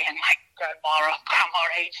babies, being like grandma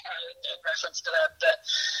age now in reference to them. But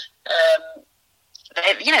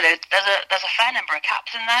there's a fair number of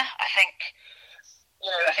caps in there. I think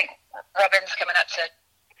Robin's coming up to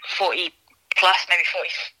 40 plus, maybe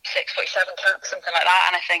 46, 47 caps, something like that.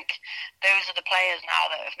 And I think those are the players now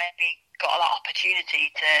that have maybe got that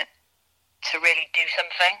opportunity to really do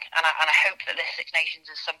something. And I hope that this Six Nations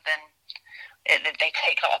is something that they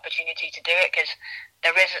take that opportunity to do it, because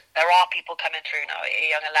there are people coming through now at a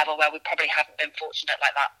younger level where we probably haven't been fortunate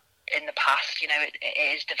like that in the past. It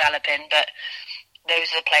is developing, but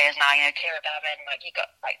those are the players now. Kira Bevan,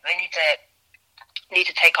 they need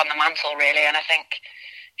to take on the mantle really, and I think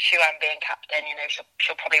Shuan being captain,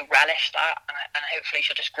 she'll probably relish that, and hopefully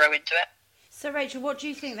she'll just grow into it. So Rachel, what do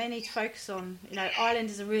you think they need to focus on?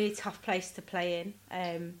 Ireland is a really tough place to play in.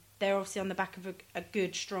 They're obviously on the back of a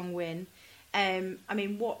good, strong win.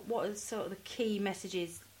 What are sort of the key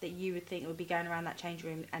messages that you would think would be going around that change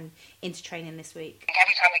room and into training this week?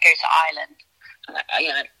 Every time we go to Ireland,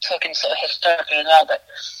 talking sort of historically as well, but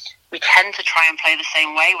we tend to try and play the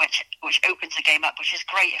same way, which opens the game up, which is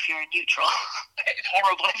great if you're a neutral. It's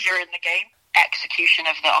horrible if you're in the game. Execution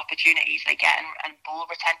of the opportunities they get and ball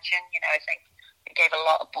retention. I think it gave a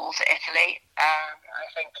lot of balls to Italy. I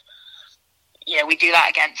think we do that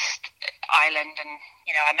against Ireland, and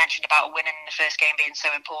I mentioned about winning the first game being so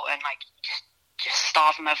important. Just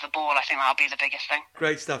starve them of the ball. I think that'll be the biggest thing.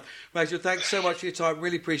 Great stuff. Rachel, thanks so much for your time.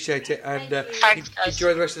 Really appreciate it. And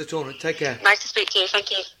enjoy the rest of the tournament. Take care. Nice to speak to you.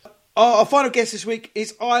 Thank you. Our final guest this week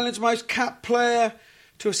is Ireland's most capped player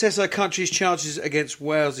to assess our country's chances against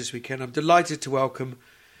Wales this weekend. I'm delighted to welcome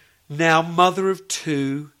now mother of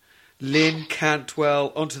two, Lynn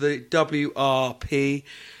Cantwell, onto the WRP.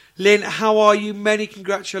 Lynn, how are you? Many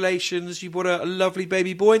congratulations. You brought a lovely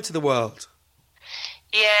baby boy into the world.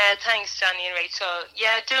 Yeah, thanks, Johnny and Rachel.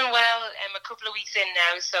 Yeah, doing well. A couple of weeks in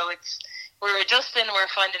now, so we're adjusting. We're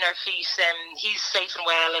finding our feet. He's safe and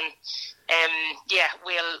well, and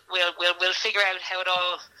we'll figure out how it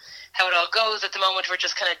all goes. At the moment, we're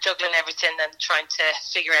just kind of juggling everything and trying to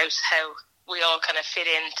figure out how we all kind of fit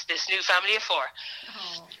into this new family of four.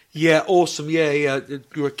 Oh. Yeah, awesome. Yeah.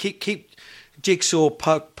 Keep jigsaw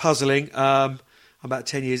puzzling. I'm about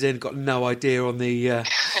 10 years in, got no idea on the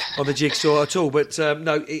jigsaw at all. But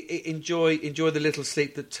enjoy the little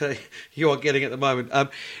sleep that you are getting at the moment.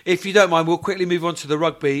 If you don't mind, we'll quickly move on to the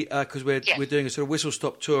rugby because we're doing a sort of whistle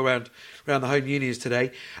stop tour around the home unions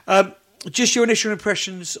today. Just your initial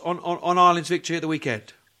impressions on Ireland's victory at the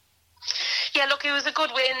weekend. Yeah, look, it was a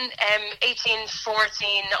good win, 18-14.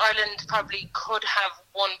 Ireland probably could have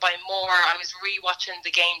won by more. I was re-watching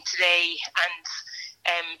the game today,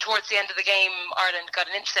 and towards the end of the game, Ireland got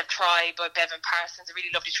an intercept try by Bevan Parsons, a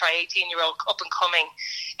really lovely try, 18-year-old, up and coming.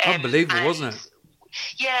 Unbelievable, wasn't it?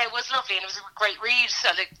 Yeah, it was lovely, and it was a great read.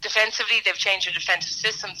 So, defensively, they've changed their defensive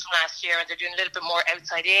systems from last year, and they're doing a little bit more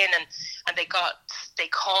outside in, and they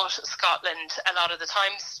caught Scotland a lot of the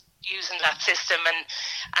times using that system,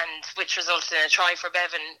 and which resulted in a try for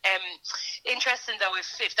Bevan. Interesting though,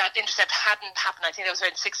 if that intercept hadn't happened, I think that was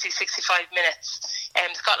around 60-65 minutes,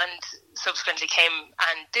 Scotland subsequently came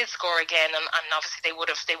and did score again, and obviously they would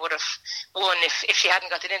have won if she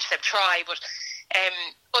hadn't got the intercept try. But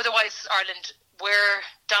otherwise, Ireland were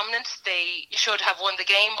dominant. They should have won the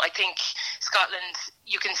game. I think Scotland,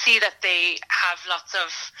 you can see that they have lots of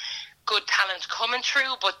good talent coming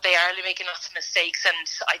through, but they are making lots of mistakes, and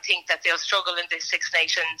I think that they'll struggle in the Six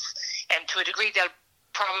Nations. To a degree, they'll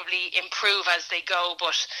probably improve as they go,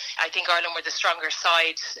 but I think Ireland were the stronger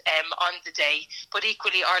side on the day. But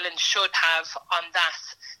equally, Ireland should have, on that,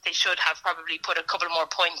 they should have probably put a couple more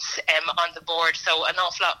points on the board, so an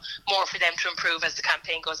awful lot more for them to improve as the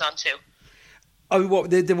campaign goes on too. Oh, what,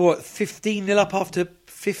 they were 15-0 up after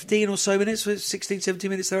 15 or so minutes? 16, 17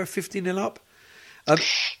 minutes, they were 15-0 up?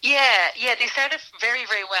 Yeah, they started very,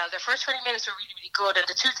 very well. Their first 20 minutes were really, really good, and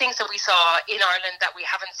the two things that we saw in Ireland that we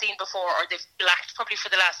haven't seen before, or they've lacked probably for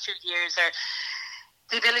the last 2 years, are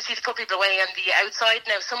the ability to put people away on the outside.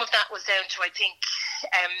 Now, some of that was down to, I think,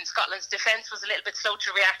 Scotland's defence was a little bit slow to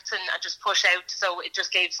react and just push out, so it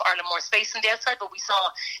just gave Ireland more space on the outside. But we saw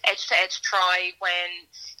edge-to-edge try when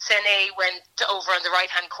Sene went over on the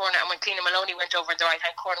right-hand corner, and when Cliona Maloney went over on the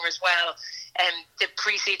right-hand corner as well. The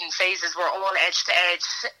preceding phases were all edge-to-edge,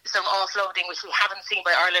 some offloading, which we haven't seen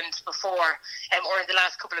by Ireland before, or in the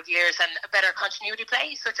last couple of years, and a better continuity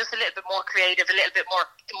play. So just a little bit more creative, a little bit more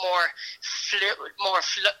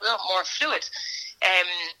fluid.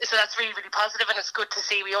 So that's really, really positive, and it's good to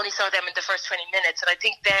see. We only saw them in the first 20 minutes, and I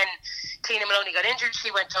think then Cliona Maloney got injured,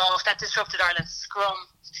 she went off, that disrupted Ireland's scrum.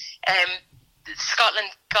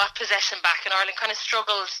 Scotland got possession back, and Ireland kind of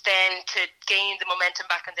struggled then to gain the momentum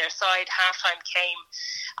back on their side. Half-time came,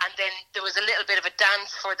 and then there was a little bit of a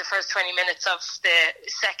dance for the first 20 minutes of the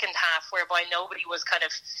second half, whereby nobody was kind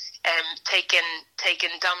of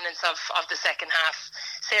taking dominance of the second half.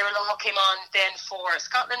 Sarah Law came on then for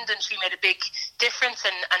Scotland, and she made a big difference,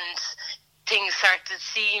 and things started to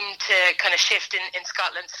seem to kind of shift in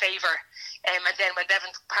Scotland's favour. And then when Bevan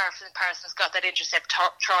Parsons got that intercept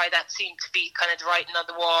try, that seemed to be kind of the writing on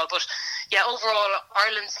the wall. But yeah, overall,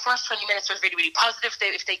 Ireland's first 20 minutes was really, really positive.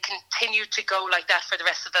 If they continue to go like that for the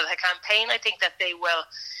rest of the campaign, I think that they will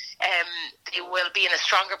be in a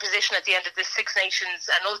stronger position at the end of the Six Nations.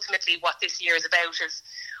 And ultimately, what this year is about is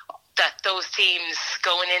that those teams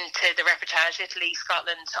going into the repechage, Italy,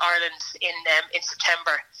 Scotland, Ireland in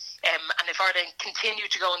September. And if Ireland continue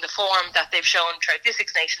to go in the form that they've shown throughout the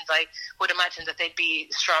Six Nations, I would imagine that they'd be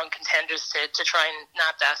strong contenders to try and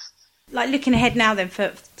nab that. Like looking ahead now then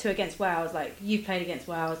to against Wales, like you played against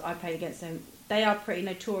Wales, I played against them. They are pretty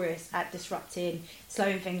notorious at disrupting,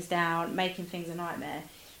 slowing things down, making things a nightmare.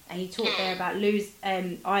 And you talked there about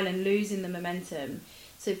Ireland losing the momentum.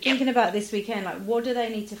 So thinking about this weekend, like what do they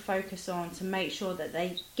need to focus on to make sure that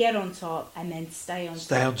they get on top and then stay on top?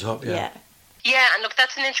 Stay on top, yeah. Yeah, and look,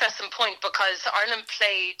 that's an interesting point, because Ireland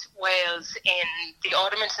played Wales in the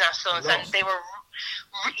Autumn Internationals, and they were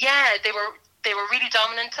really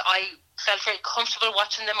dominant. I felt very comfortable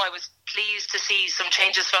watching them. I was pleased to see some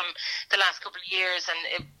changes from the last couple of years,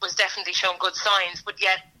 and it was definitely showing good signs. But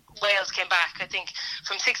yet Wales came back. I think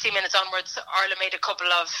from 60 minutes onwards, Ireland made a couple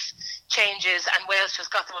of changes, and Wales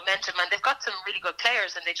just got the momentum, and they've got some really good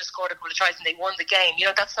players, and they just scored a couple of tries and they won the game.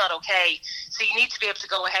 You know, that's not okay. So you need to be able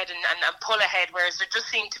to go ahead and pull ahead, whereas there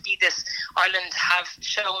just seemed to be this, Ireland have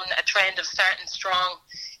shown a trend of starting strong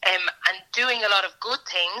and doing a lot of good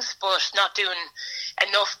things, but not doing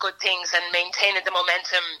enough good things and maintaining the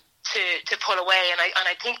momentum to pull away, and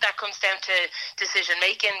I think that comes down to decision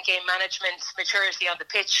making, game management, maturity on the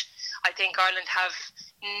pitch. I think Ireland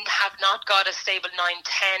have not got a stable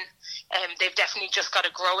 9-10. They've definitely just got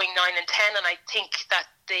a growing 9 and 10, and I think that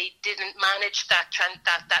they didn't manage that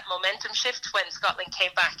momentum shift when Scotland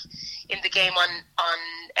came back in the game on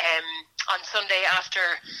Sunday. After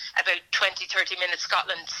about 20-30 minutes,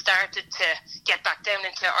 Scotland started to get back down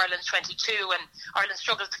into Ireland's 22, and Ireland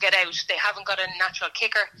struggled to get out. They haven't got a natural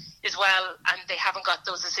kicker as well, and they haven't got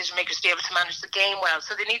those decision makers to be able to manage the game well.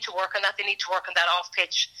 So they need to work on that. They need to work on that off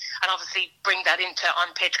pitch, and obviously bring that into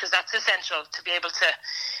on pitch, because that's essential to be able to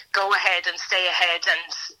go ahead and stay ahead,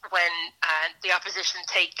 and when the opposition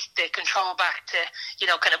take the control back, to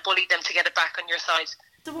kind of bully them to get it back on your side.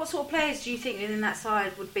 So what sort of players do you think in that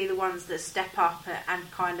side would be the ones that step up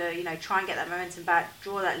and kind of, try and get that momentum back,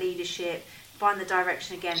 draw that leadership, find the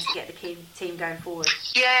direction again to get the team going forward?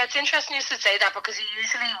 Yeah, it's interesting you should say that, because you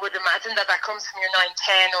usually would imagine that comes from your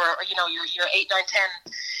 9-10 or your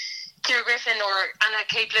 8-9-10. Ciara Griffin or Anna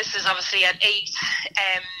Capelis is obviously at 8.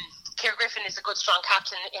 Ciara Griffin is a good, strong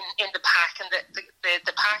captain in the pack, and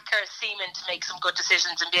the pack are seeming to make some good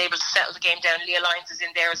decisions and be able to settle the game down. Leah Lyons is in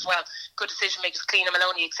there as well, good decision makers, Cliona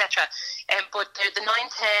Maloney, etc. But the 9-10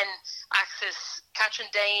 axis, Catherine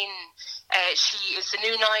Dane, she is the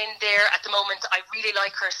new 9 there at the moment. I really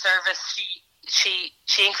like her service. She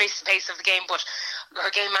increased the pace of the game, but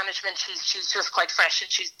her game management, she's just quite fresh, and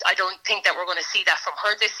I don't think that we're going to see that from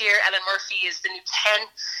her this year. Ellen Murphy is the new 10.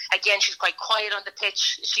 Again, she's quite quiet on the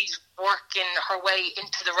pitch. She's working her way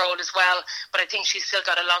into the role as well, but I think she's still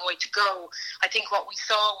got a long way to go. I think what we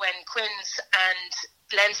saw when Quins and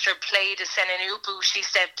Leinster played as Sene Nubu, she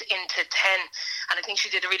stepped into 10, and I think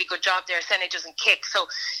she did a really good job there. Sene doesn't kick, so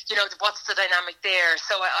what's the dynamic there?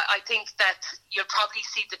 So I think that you'll probably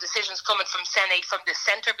see the decisions coming from Sene from the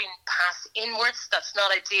centre being passed inwards. That's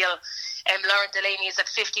not ideal. Lauren Delaney is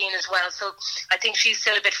at 15 as well, so I think she's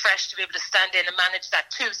still a bit fresh to be able to stand in and manage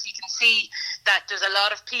that too. So you can see that there's a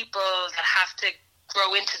lot of people that have to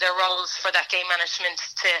grow into their roles for that game management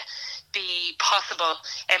to be possible.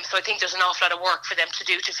 So I think there's an awful lot of work for them to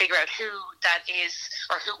do to figure out who that is,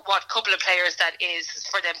 or what couple of players that is,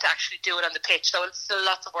 for them to actually do it on the pitch. So it's still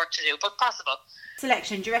lots of work to do, but possible.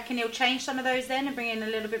 Selection. Do you reckon he'll change some of those then and bring in a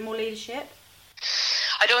little bit more leadership?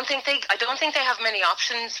 I don't think they have many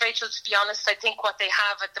options, Rachel, to be honest. I think what they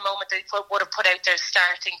have at the moment, they would have put out their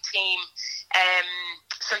starting team.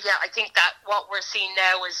 So yeah, I think that what we're seeing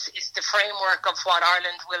now is the framework of what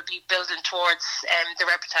Ireland will be building towards the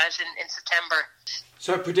reportage in September.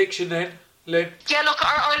 So prediction then, Lynn? Yeah, look,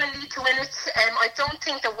 Ireland need to win it. I don't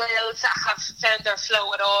think the Wales have found their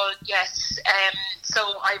flow at all yet. So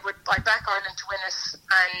I back Ireland to win it,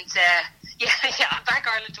 and I back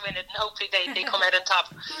Ireland to win it, and hopefully they come out on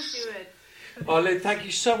top. Of course you would. Oh, Lynn, thank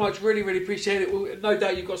you so much. Really, really appreciate it. Well, no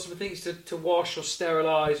doubt you've got some things to wash or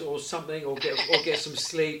sterilise or something, or get some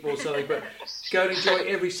sleep or something. But go and enjoy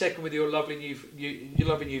every second with your lovely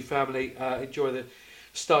new family. Enjoy the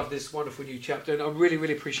start of this wonderful new chapter. And I really,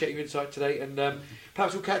 really appreciate your insight today. And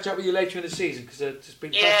perhaps we'll catch up with you later in the season, because it's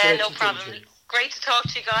been no problem. Great to talk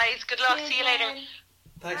to you guys. Good luck. See you later.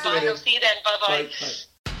 Thanks, bye. I'll see you then. Bye.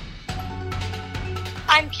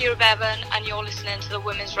 I'm Kira Bevan, and you're listening to the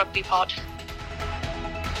Women's Rugby Pod.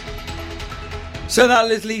 So that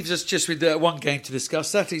leaves us just with one game to discuss.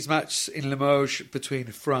 Saturday's match in Limoges between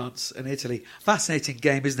France and Italy. Fascinating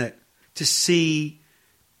game, isn't it? To see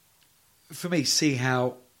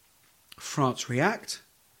how France react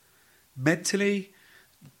mentally.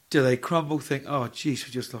 Do they crumble? Think, oh, geez,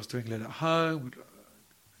 we just lost to England at home.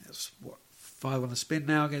 That's 5 on the spin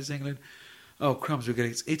now against England. Oh, crumbs, we're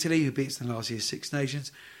against Italy, who beats them last year's Six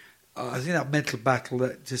Nations. I think that mental battle,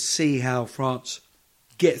 to see how France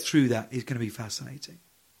get through that, is going to be fascinating.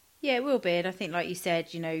 Yeah, it will be. And I think, like you said,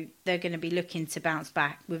 they're going to be looking to bounce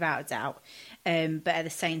back without a doubt. But at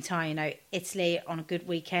the same time, Italy on a good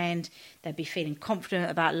weekend, they'll be feeling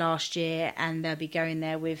confident about last year, and they'll be going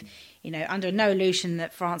there with, under no illusion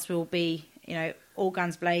that France will be, all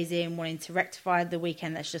guns blazing, wanting to rectify the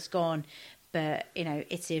weekend that's just gone. But,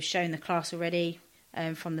 Italy have shown the class already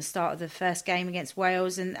from the start of the first game against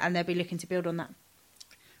Wales, and they'll be looking to build on that.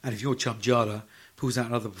 And if your chum Jada pulls out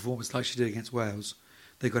another performance like she did against Wales,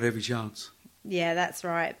 they've got every chance. Yeah, that's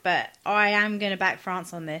right. But I am going to back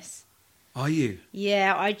France on this. Are you?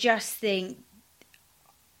 Yeah, I just think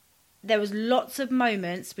there was lots of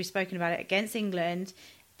moments, we've spoken about it, against England,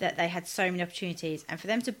 that they had so many opportunities. And for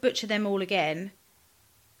them to butcher them all again,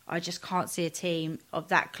 I just can't see a team of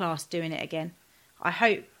that class doing it again. I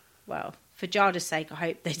hope, well, for Jada's sake, I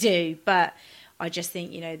hope they do. But I just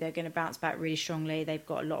think, they're going to bounce back really strongly. They've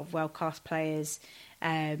got a lot of well-cast players.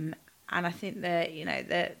 And I think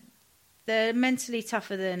they're mentally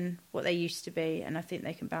tougher than what they used to be. And I think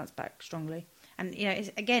they can bounce back strongly. And,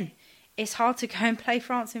 it's hard to go and play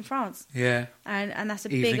France in France. Yeah. And that's a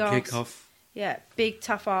Evening big ask. kick-off. Yeah, big,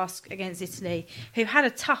 tough ask against Italy, who had a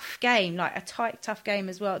tough game, like a tight, tough game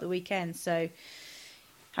as well at the weekend. So,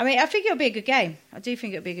 I think it'll be a good game. I do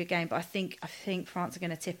think it'll be a good game, but I think France are going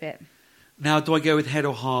to tip it. Now, do I go with head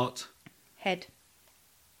or heart? Head.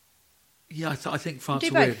 Yeah, I think France do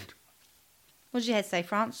will win. both. What did your head say?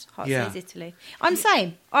 France? Heart Yeah. says Italy. I'm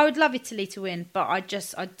saying I would love Italy to win, but I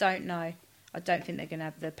don't know. I don't think they're going to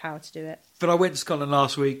have the power to do it. But I went to Scotland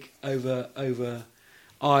last week over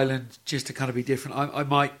Ireland, just to kind of be different. I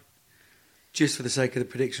might, just for the sake of the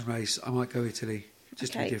prediction race, I might go Italy,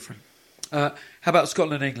 just to be different. How about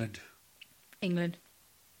Scotland and England? England.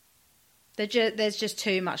 There's just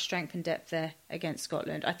too much strength and depth there against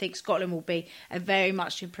Scotland. I think Scotland will be a very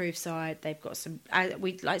much improved side. They've got some.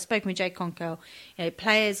 We spoken with Jay Conkell.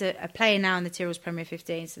 Players are playing now in the Tyrrell's Premier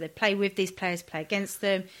 15, so they play with these players, play against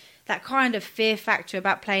them. That kind of fear factor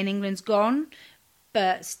about playing England's gone,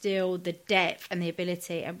 but still the depth and the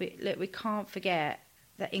ability. And we can't forget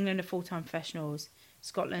that England are full-time professionals,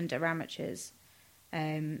 Scotland are amateurs.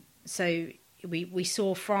 So we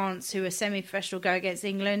saw France, who are semi-professional, go against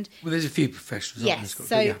England. Well, there's a few professionals. Yes,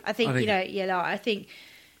 so yeah, I think I think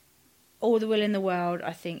all the will in the world,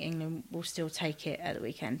 I think England will still take it at the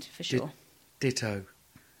weekend for sure. Ditto.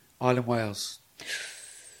 Ireland, Wales.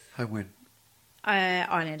 Home win.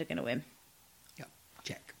 Ireland are going to win. Yeah,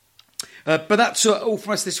 check. But that's all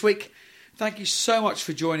from us this week. Thank you so much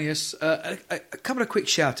for joining us. A couple of quick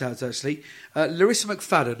shout-outs, actually. Larissa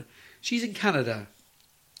McFadden, she's in Canada,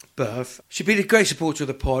 Birth. She's been a great supporter of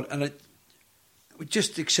the pod, and we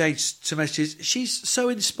just exchanged some messages. She's so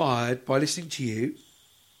inspired by listening to you.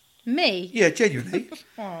 Me? Yeah, genuinely.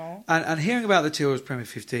 Aww. And hearing about the Tills Premier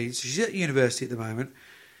 15. So she's at university at the moment.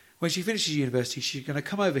 When she finishes university, she's going to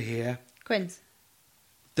come over here. Quins.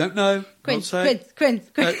 Don't know. Quins. One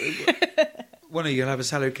of you will have a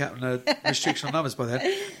salary cap and a restriction on numbers by then.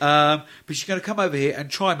 But she's going to come over here and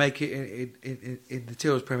try and make it in the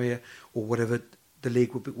Tills Premier or whatever the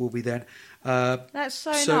league will be then. That's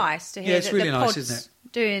so nice to hear. Yeah, it's that really the nice, pod's isn't it?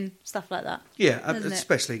 Doing stuff like that. Yeah,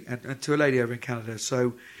 especially and to a lady over in Canada.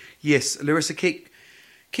 So yes, Larissa, keep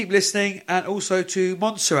listening, and also to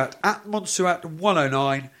Montserrat at Montserrat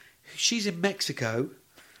 109. She's in Mexico,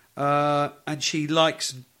 and she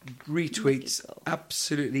likes and retweets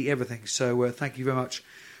absolutely everything. So thank you very much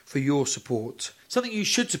for your support. Something you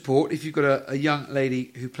should support if you've got a young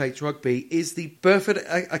lady who plays rugby is the Burford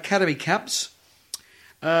Academy camps,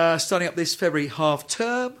 starting up this February half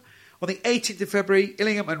term. On the 18th of February,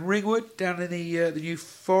 Illingham and Ringwood down in the New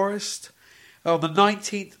Forest. On the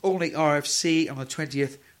 19th, Alney RFC. On the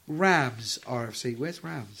 20th, Rams RFC. Where's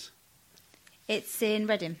Rams? It's in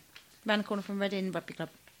Reading, round the corner from Reading Rugby Club.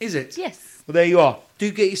 Is it? Yes. Well, there you are. Do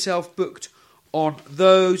get yourself booked on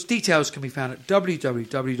those. Details can be found at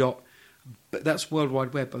that's World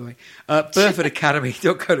Wide Web, by the way,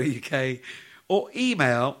 burfordacademy.co.uk, or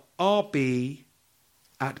email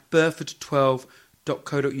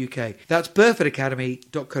rb@burford12.co.uk. That's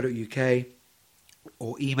burfordacademy.co.uk,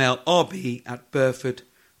 or email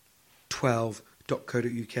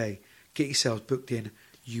rb@burford12.co.uk. Get yourselves booked in.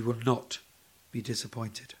 You will not be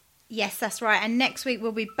disappointed. Yes, that's right. And next week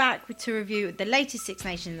we'll be back to review the latest Six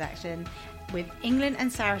Nations action with England and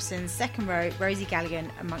Saracens, second row, Rosie Galligan,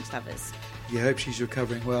 amongst others. Yeah, I hope she's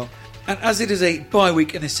recovering well. And as it is a bye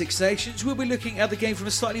week in the Six Nations, we'll be looking at the game from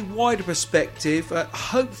a slightly wider perspective.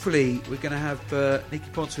 Hopefully, we're going to have Nikki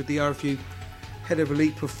Ponce with the RFU Head of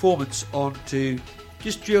Elite Performance on to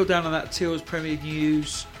just drill down on that Tills Premier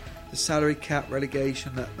news, the salary cap,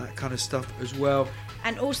 relegation, that kind of stuff as well.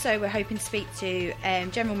 And also we're hoping to speak to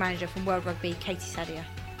General Manager from World Rugby, Katie Sadia,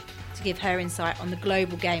 to give her insight on the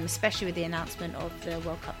global game, especially with the announcement of the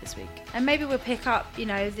World Cup this week. And maybe we'll pick up,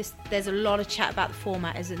 there's a lot of chat about the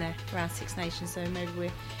format, isn't there, around Six Nations, so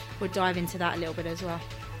maybe we'll dive into that a little bit as well.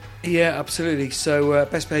 Yeah, absolutely. So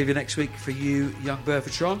best behaviour next week for you, young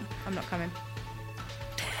Burfordtron. I'm not coming.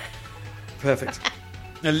 Perfect.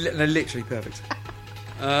 no, literally perfect.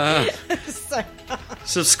 So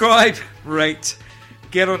subscribe, rate,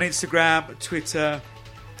 get on Instagram, Twitter.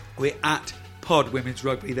 We're at Pod Women's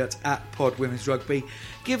Rugby. That's at Pod Women's Rugby.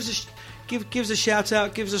 Give us a shout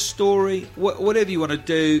out. Give us a story. Whatever you want to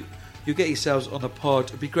do, you'll get yourselves on the pod.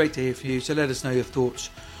 It'd be great to hear from you. So let us know your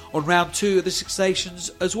thoughts on round 2 of the Six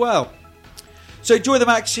Nations as well. So enjoy the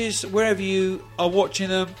matches wherever you are watching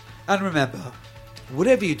them, and remember,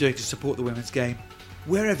 whatever you're doing to support the women's game,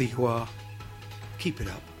 wherever you are, keep it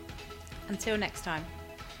up. Until next time.